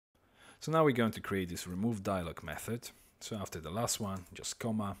So now we're going to create this remove dialog method. So after the last one, just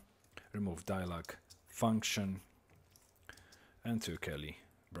comma, remove dialog function, and 2 curly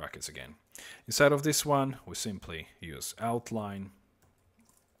brackets again. Inside of this one, we simply use outline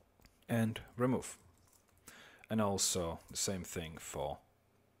and remove. And also the same thing for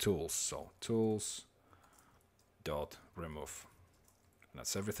tools. So tools dot remove. And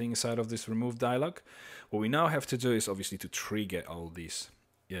that's everything inside of this remove dialog. What we now have to do is obviously to trigger all these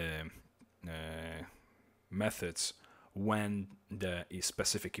methods when the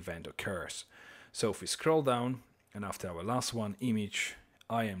specific event occurs. So if we scroll down, and after our last one, image,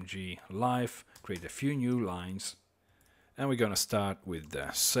 img, live, create a few new lines, and we're going to start with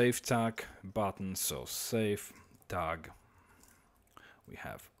the save tag button. So save tag, we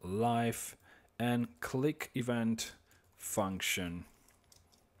have live, and click event function.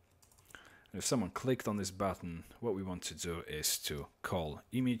 If someone clicked on this button, what we want to do is to call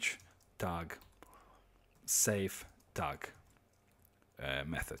image tag save tag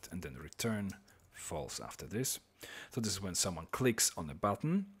method, and then return false after this. So this is when someone clicks on a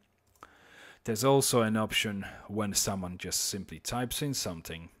button. There's also an option when someone just simply types in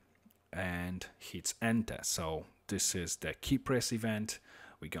something and hits enter. So this is the key press event.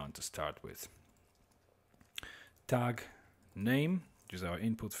 We're going to start with tag name, which is our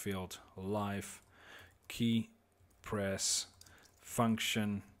input field, live, key press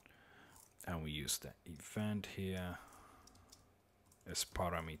function, and we use the event here as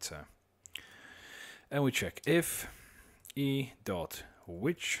parameter. And we check if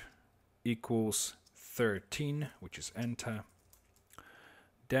e.which equals 13, which is enter.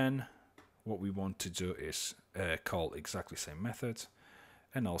 Then what we want to do is call exactly the same method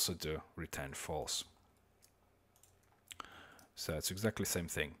and also do return false. So it's exactly the same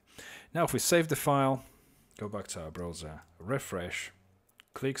thing. Now if we save the file, go back to our browser, refresh,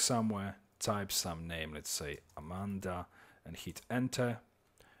 click somewhere, type some name, let's say Amanda, and hit enter,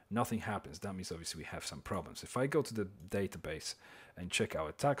 nothing happens. That means obviously we have some problems. If I go to the database and check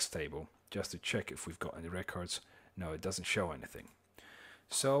our tags table, just to check if we've got any records, no, it doesn't show anything.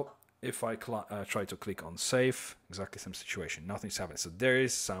 So if I try to click on save, exactly the same situation, nothing's happening. So there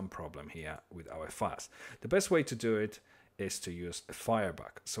is some problem here with our files. The best way to do it is to use a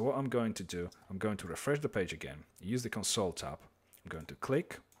fireback. So what I'm going to do, I'm going to refresh the page again, use the console tab, I'm going to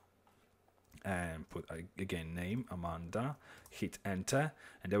click and put again name Amanda, hit enter,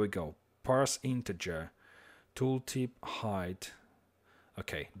 and there we go. Parse integer, tooltip hide.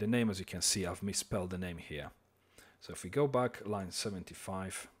 Okay, the name, as you can see, I've misspelled the name here. So if we go back, line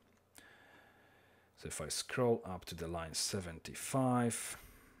 75. So if I scroll up to the line 75,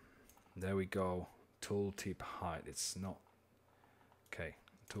 there we go. Tooltip hide. It's not. Okay,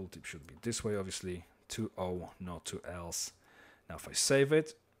 tooltip should be this way, obviously. 2O, not 2Ls. Now if I save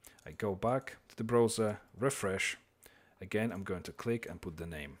it, I go back to the browser, refresh. Again, I'm going to click and put the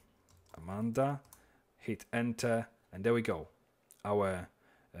name Amanda, hit enter, and there we go. Our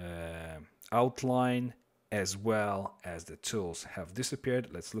outline as well as the tools have disappeared.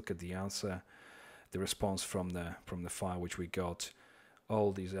 Let's look at the answer, the response from the file which we got.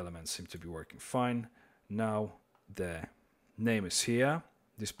 All these elements seem to be working fine. Now the name is here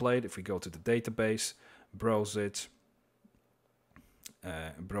displayed. If we go to the database, browse it,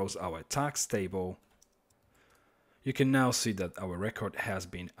 browse our tags table, you can now see that our record has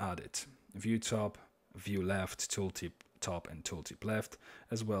been added. View top, view left, tooltip top and tooltip left,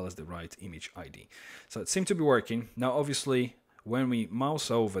 as well as the right image ID. So it seemed to be working. Now obviously when we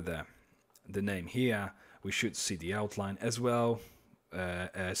mouse over the name here, we should see the outline, as well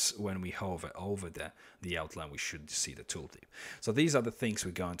as when we hover over the outline, we should see the tooltip. So these are the things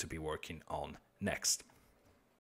we're going to be working on next.